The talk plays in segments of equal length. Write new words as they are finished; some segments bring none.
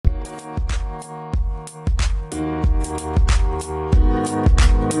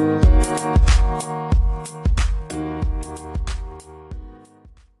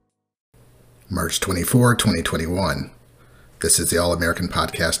March 24, 2021. This is the All-American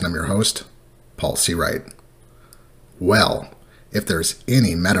Podcast, and I'm your host, Paul C. Wright. Well, if there's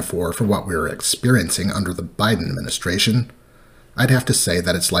any metaphor for what we're experiencing under the Biden administration, I'd have to say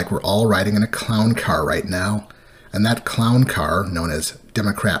that it's like we're all riding in a clown car right now, and that clown car, known as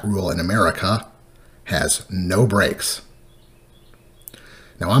Democrat rule in America, has no brakes.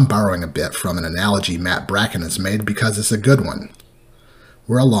 Now, I'm borrowing a bit from an analogy Matt Bracken has made because it's a good one.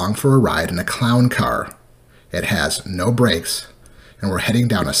 We're along for a ride in a clown car. It has no brakes, and we're heading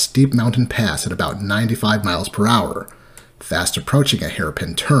down a steep mountain pass at about 95 miles per hour, fast approaching a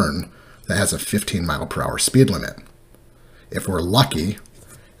hairpin turn that has a 15 mile per hour speed limit. If we're lucky,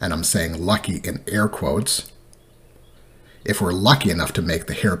 and I'm saying lucky in air quotes, if we're lucky enough to make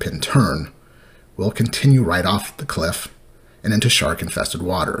the hairpin turn, we'll continue right off the cliff and into shark-infested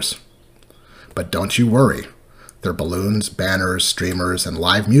waters. But don't you worry. There are balloons, banners, streamers, and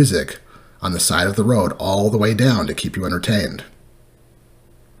live music on the side of the road all the way down to keep you entertained.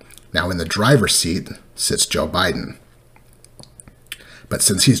 Now, in the driver's seat sits Joe Biden. But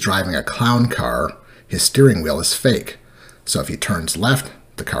since he's driving a clown car, his steering wheel is fake. So if he turns left,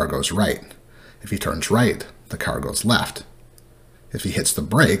 the car goes right. If he turns right, the car goes left. If he hits the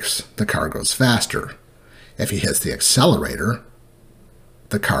brakes, the car goes faster. If he hits the accelerator,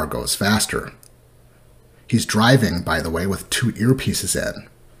 the car goes faster. He's driving, by the way, with two earpieces in.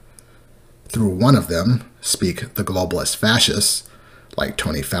 Through one of them speak the globalist fascists like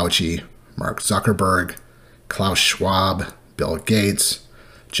Tony Fauci, Mark Zuckerberg, Klaus Schwab, Bill Gates,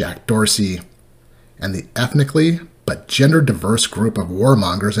 Jack Dorsey, and the ethnically but gender-diverse group of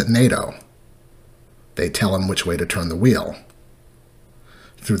warmongers at NATO. They tell him which way to turn the wheel.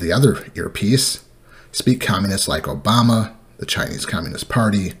 Through the other earpiece speak communists like Obama, the Chinese Communist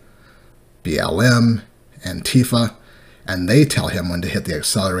Party, BLM, Antifa, and they tell him when to hit the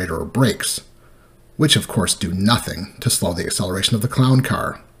accelerator or brakes, which of course do nothing to slow the acceleration of the clown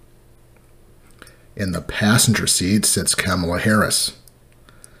car. In the passenger seat sits Kamala Harris.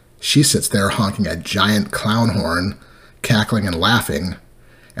 She sits there honking a giant clown horn, cackling and laughing,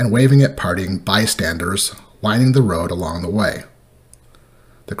 and waving at partying bystanders lining the road along the way.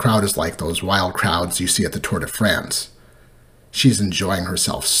 The crowd is like those wild crowds you see at the Tour de France. She's enjoying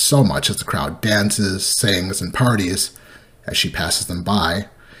herself so much as the crowd dances, sings, and parties as she passes them by,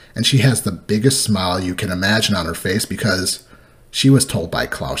 and she has the biggest smile you can imagine on her face because she was told by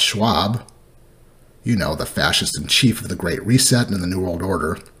Klaus Schwab, you know, the fascist in chief of the Great Reset and the New World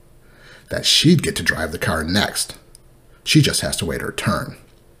Order, that she'd get to drive the car next. She just has to wait her turn.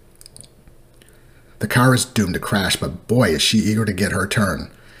 The car is doomed to crash, but boy is she eager to get her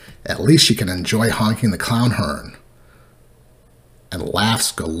turn. At least she can enjoy honking the clown horn and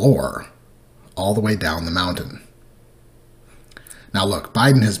laughs galore all the way down the mountain. Now look,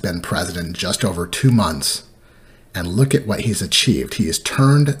 Biden has been president just over 2 months, and look at what he's achieved. He has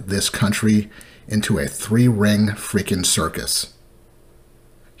turned this country into a 3-ring freaking circus.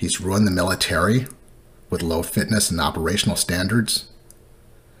 He's ruined the military with low fitness and operational standards,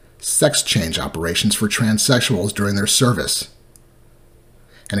 sex change operations for transsexuals during their service,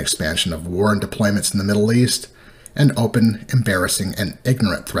 an expansion of war and deployments in the Middle East, and open, embarrassing, and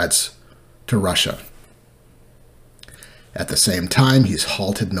ignorant threats to Russia. At the same time, he's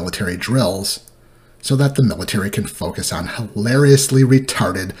halted military drills so that the military can focus on hilariously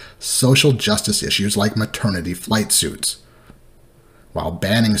retarded social justice issues like maternity flight suits, while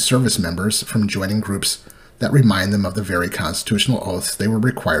banning service members from joining groups that remind them of the very constitutional oaths they were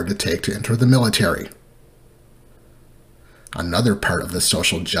required to take to enter the military. Another part of the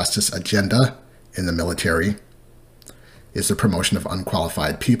social justice agenda in the military is the promotion of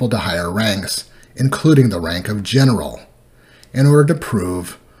unqualified people to higher ranks, including the rank of general, in order to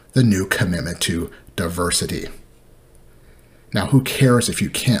prove the new commitment to diversity. Now, who cares if you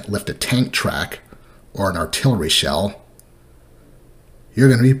can't lift a tank track or an artillery shell? You're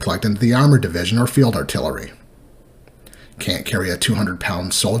going to be plugged into the armor division or field artillery. Can't carry a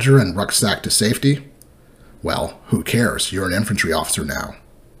 200-pound soldier and rucksack to safety? Well, who cares? You're an infantry officer now.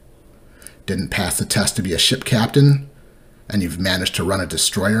 Didn't pass the test to be a ship captain, and you've managed to run a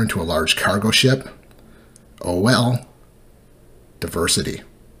destroyer into a large cargo ship? Oh well. Diversity.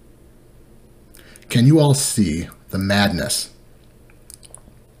 Can you all see the madness?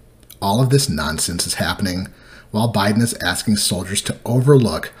 All of this nonsense is happening while Biden is asking soldiers to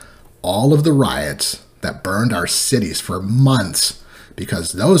overlook all of the riots that burned our cities for months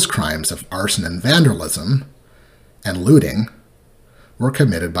because those crimes of arson and vandalism and looting were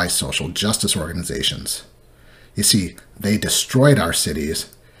committed by social justice organizations. You see, they destroyed our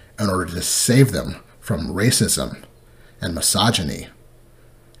cities in order to save them from racism and misogyny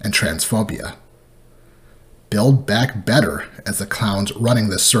and transphobia Build back better, as the clowns running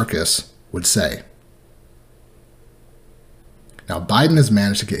this circus would say. Now, Biden has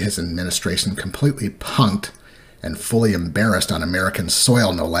managed to get his administration completely punked and fully embarrassed on American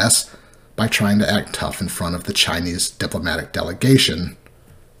soil, no less, by trying to act tough in front of the Chinese diplomatic delegation,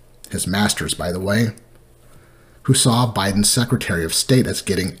 his masters, by the way, who saw Biden's Secretary of State as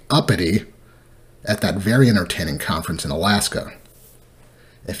getting uppity at that very entertaining conference in Alaska.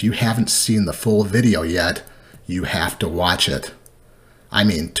 If you haven't seen the full video yet, you have to watch it. I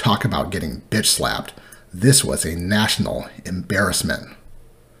mean, talk about getting bitch slapped. This was a national embarrassment.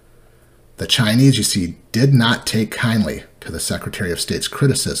 The Chinese, you see, did not take kindly to the Secretary of State's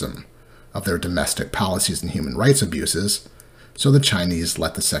criticism of their domestic policies and human rights abuses, so the Chinese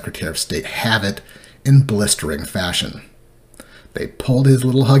let the Secretary of State have it in blistering fashion. They pulled his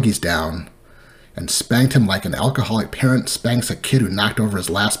little huggies down and spanked him like an alcoholic parent spanks a kid who knocked over his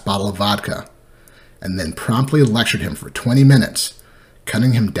last bottle of vodka, and then promptly lectured him for 20 minutes,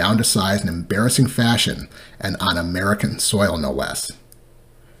 cutting him down to size in embarrassing fashion and on American soil, no less.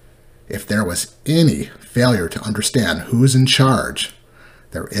 If there was any failure to understand who's in charge,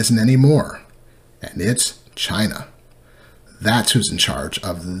 there isn't any more, and it's China. That's who's in charge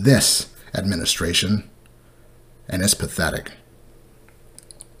of this administration, and it's pathetic.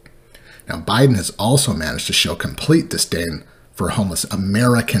 Now, Biden has also managed to show complete disdain for homeless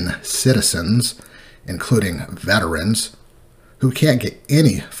American citizens, including veterans, who can't get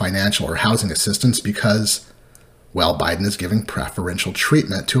any financial or housing assistance because, well, Biden is giving preferential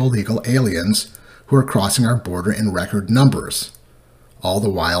treatment to illegal aliens who are crossing our border in record numbers. All the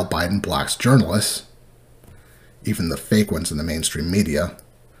while, Biden blocks journalists, even the fake ones in the mainstream media,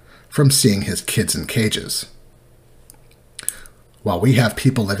 from seeing his kids in cages. While we have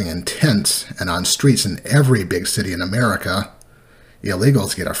people living in tents and on streets in every big city in America,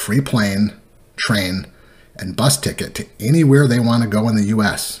 illegals get a free plane, train, and bus ticket to anywhere they want to go in the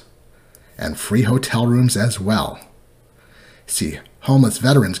U.S., and free hotel rooms as well. See, homeless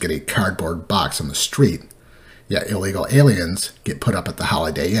veterans get a cardboard box on the street, yet illegal aliens get put up at the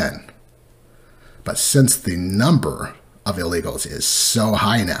Holiday Inn. But since the number of illegals is so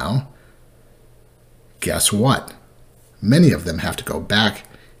high now, guess what? Many of them have to go back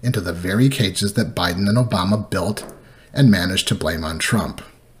into the very cages that Biden and Obama built and managed to blame on Trump.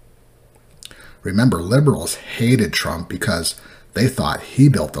 Remember, liberals hated Trump because they thought he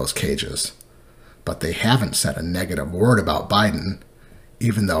built those cages, but they haven't said a negative word about Biden,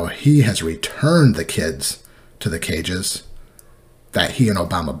 even though he has returned the kids to the cages that he and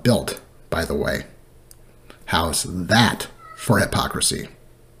Obama built, by the way. How's that for hypocrisy?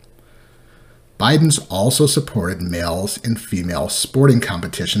 Biden's also supported males and female sporting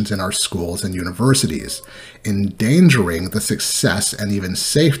competitions in our schools and universities, endangering the success and even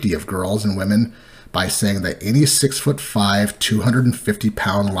safety of girls and women by saying that any 6'5",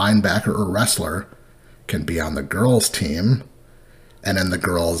 250-pound linebacker or wrestler can be on the girls' team and in the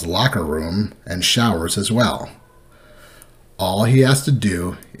girls' locker room and showers as well. All he has to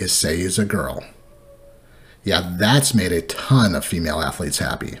do is say he's a girl. Yeah, that's made a ton of female athletes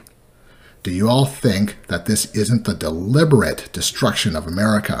happy. Do you all think that this isn't the deliberate destruction of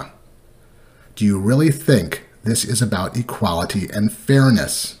America? Do you really think this is about equality and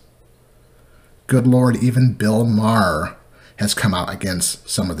fairness? Good Lord, even Bill Maher has come out against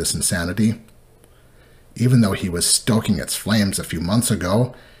some of this insanity, even though he was stoking its flames a few months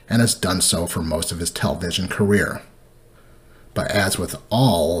ago and has done so for most of his television career. But as with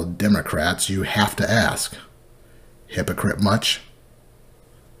all Democrats, you have to ask, hypocrite much?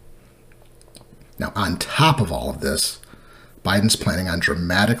 Now, on top of all of this, Biden's planning on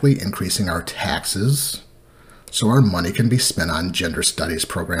dramatically increasing our taxes so our money can be spent on gender studies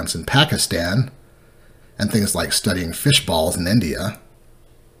programs in Pakistan and things like studying fish balls in India.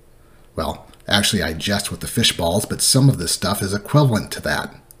 Well, actually, I jest with the fish balls, but some of this stuff is equivalent to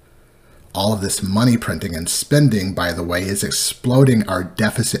that. All of this money printing and spending, by the way, is exploding our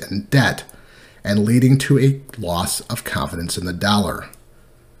deficit and debt and leading to a loss of confidence in the dollar.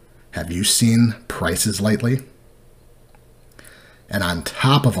 Have you seen prices lately? And on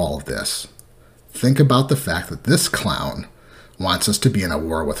top of all of this, think about the fact that this clown wants us to be in a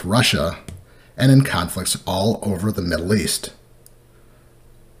war with Russia and in conflicts all over the Middle East.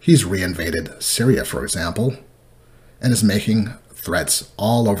 He's reinvaded Syria, for example, and is making threats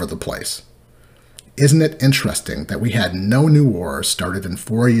all over the place. Isn't it interesting that we had no new wars started in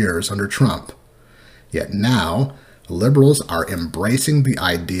 4 years under Trump, yet now liberals are embracing the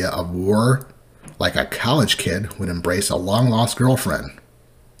idea of war like a college kid would embrace a long-lost girlfriend?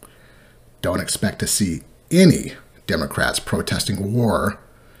 Don't expect to see any Democrats protesting war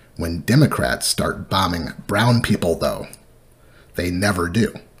When Democrats start bombing brown people, though, they never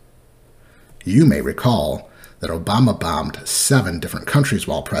do. You may recall that Obama bombed 7 different countries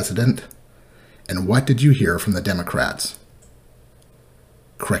while president, and what did you hear from the Democrats?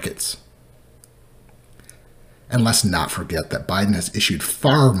 Crickets. And let's not forget that Biden has issued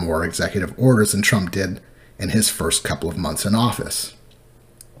far more executive orders than Trump did in his first couple of months in office.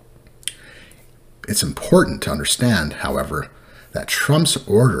 It's important to understand, however, that Trump's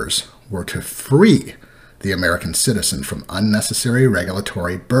orders were to free the American citizen from unnecessary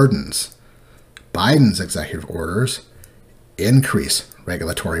regulatory burdens. Biden's executive orders increase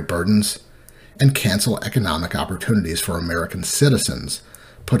regulatory burdens and cancel economic opportunities for American citizens,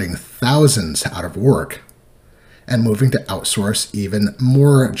 putting thousands out of work and moving to outsource even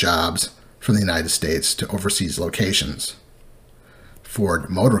more jobs from the United States to overseas locations. Ford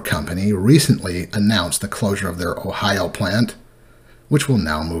Motor Company recently announced the closure of their Ohio plant, which will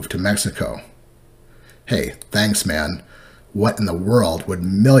now move to Mexico. Hey, thanks, man. What in the world would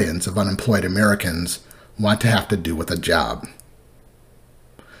millions of unemployed Americans want to have to do with a job?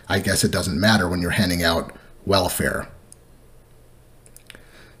 I guess it doesn't matter when you're handing out welfare.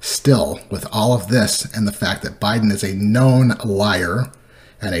 Still, with all of this and the fact that Biden is a known liar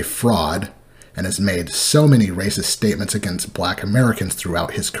and a fraud and has made so many racist statements against black Americans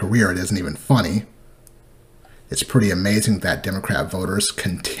throughout his career, it isn't even funny. It's pretty amazing that Democrat voters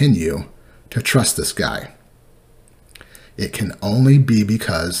continue to trust this guy. It can only be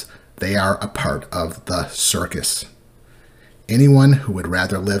because they are a part of the circus. Anyone who would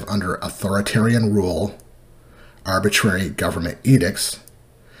rather live under authoritarian rule, arbitrary government edicts,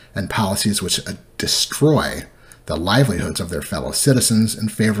 and policies which destroy the livelihoods of their fellow citizens in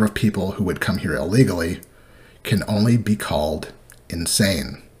favor of people who would come here illegally can only be called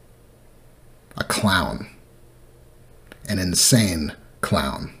insane. A clown. An insane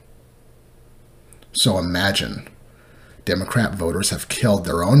clown. So imagine, Democrat voters have killed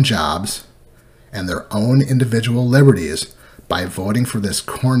their own jobs and their own individual liberties by voting for this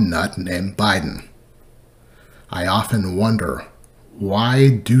corn nut named Biden. I often wonder, why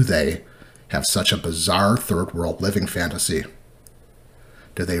do they have such a bizarre third world living fantasy?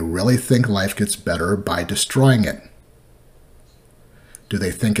 Do they really think life gets better by destroying it? Do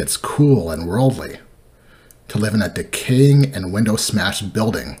they think it's cool and worldly to live in a decaying and window-smashed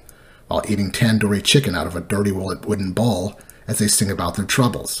building while eating tandoori chicken out of a dirty wooden bowl as they sing about their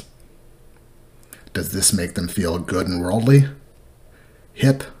troubles? Does this make them feel good and worldly?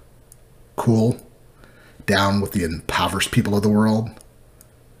 Hip? Cool? Down with the impoverished people of the world?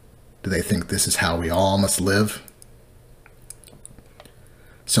 Do they think this is how we all must live?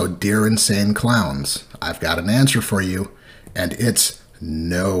 So, dear insane clowns, I've got an answer for you, and it's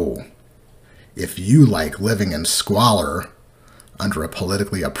no. If you like living in squalor under a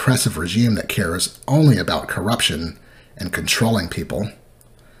politically oppressive regime that cares only about corruption and controlling people,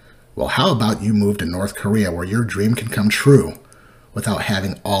 well, how about you move to North Korea where your dream can come true without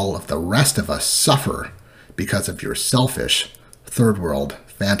having all of the rest of us suffer because of your selfish third world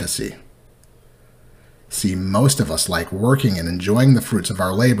fantasy? See, most of us like working and enjoying the fruits of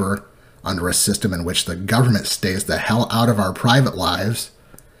our labor under a system in which the government stays the hell out of our private lives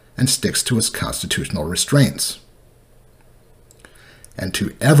and sticks to its constitutional restraints. And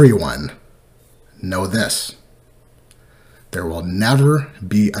to everyone, know this: there will never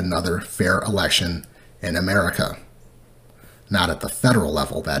be another fair election in America. Not at the federal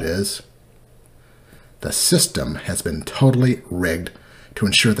level, that is. The system has been totally rigged to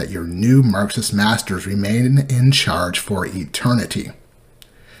ensure that your new Marxist masters remain in charge for eternity.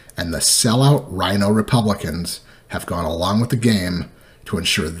 And the sellout rhino Republicans have gone along with the game to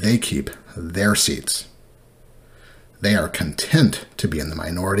ensure they keep their seats. They are content to be in the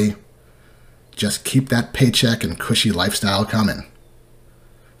minority. Just keep that paycheck and cushy lifestyle coming.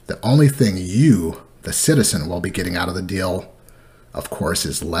 The only thing you, the citizen, will be getting out of the deal, of course,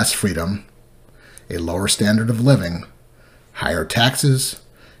 is less freedom, a lower standard of living, higher taxes,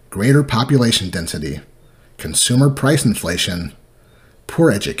 greater population density, consumer price inflation, poor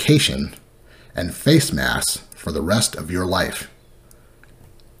education, and face masks for the rest of your life.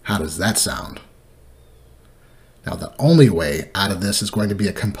 How does that sound? Now, the only way out of this is going to be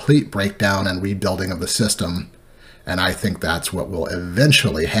a complete breakdown and rebuilding of the system, and I think that's what will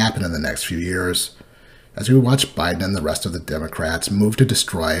eventually happen in the next few years as we watch Biden and the rest of the Democrats move to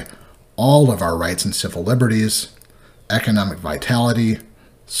destroy all of our rights and civil liberties, economic vitality,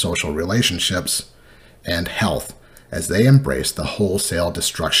 social relationships, and health as they embrace the wholesale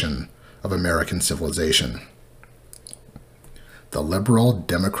destruction of American civilization. The liberal,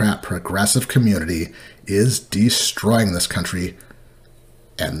 Democrat, progressive community is destroying this country,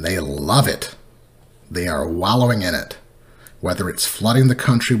 And they love it. They are wallowing in it, whether it's flooding the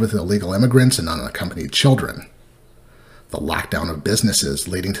country with illegal immigrants and unaccompanied children, the lockdown of businesses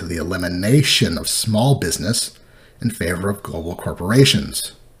leading to the elimination of small business in favor of global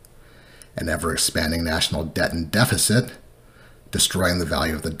corporations, an ever-expanding national debt and deficit, destroying the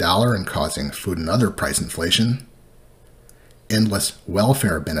value of the dollar and causing food and other price inflation, endless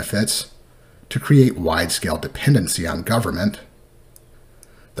welfare benefits to create wide-scale dependency on government,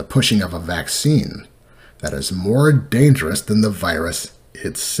 the pushing of a vaccine that is more dangerous than the virus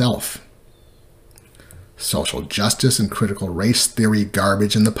itself, social justice and critical race theory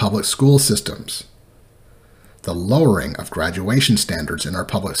garbage in the public school systems, the lowering of graduation standards in our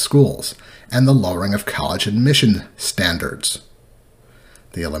public schools, and the lowering of college admission standards,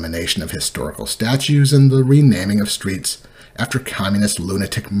 the elimination of historical statues and the renaming of streets after communist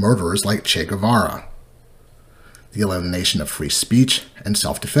lunatic murderers like Che Guevara, the elimination of free speech and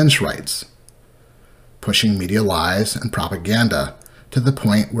self-defense rights, pushing media lies and propaganda to the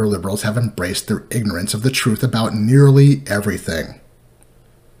point where liberals have embraced their ignorance of the truth about nearly everything,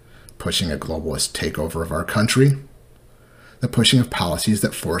 pushing a globalist takeover of our country, the pushing of policies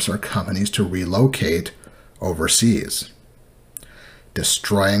that force our companies to relocate overseas,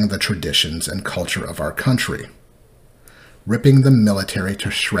 destroying the traditions and culture of our country, ripping the military to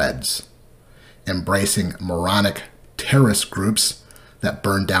shreds, embracing moronic terrorist groups that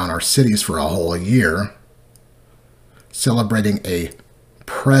burned down our cities for a whole year, celebrating a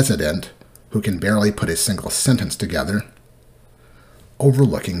president who can barely put a single sentence together,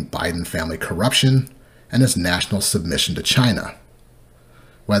 overlooking Biden family corruption and his national submission to China.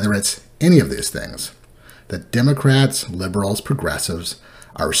 Whether it's any of these things, the Democrats, liberals, progressives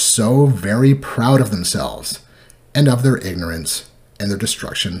are so very proud of themselves and of their ignorance and their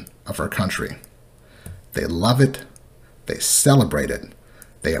destruction of our country. They love it, they celebrate it,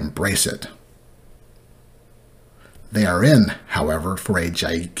 they embrace it. They are in, however, for a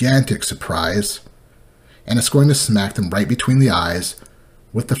gigantic surprise, and it's going to smack them right between the eyes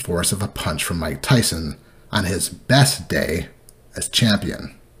with the force of a punch from Mike Tyson on his best day as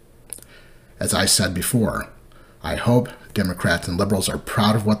champion. As I said before, I hope Democrats and liberals are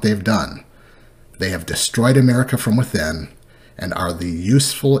proud of what they've done. They have destroyed America from within and are the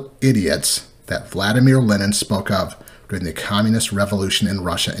useful idiots that Vladimir Lenin spoke of during the Communist Revolution in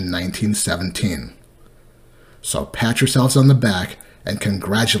Russia in 1917. So pat yourselves on the back and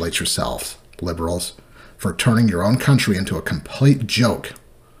congratulate yourselves, liberals, for turning your own country into a complete joke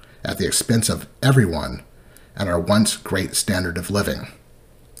at the expense of everyone and our once great standard of living.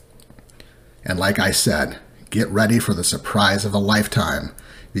 And like I said, get ready for the surprise of a lifetime,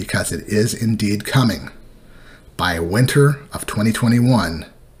 because it is indeed coming. By winter of 2021,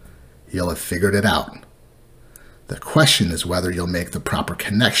 you'll have figured it out. The question is whether you'll make the proper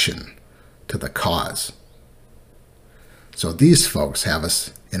connection to the cause. So these folks have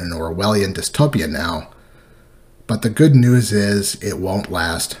us in an Orwellian dystopia now, but the good news is it won't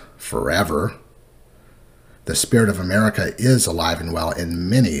last forever. The spirit of America is alive and well in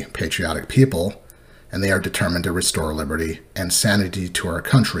many patriotic people, and they are determined to restore liberty and sanity to our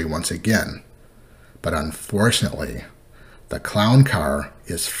country once again. But unfortunately, the clown car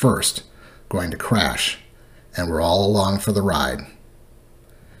is first going to crash, and we're all along for the ride.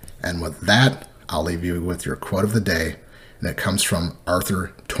 And with that, I'll leave you with your quote of the day, and it comes from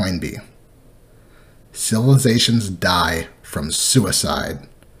Arthur Toynbee. Civilizations die from suicide,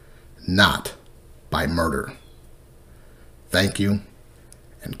 not by murder. Thank you,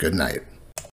 and good night.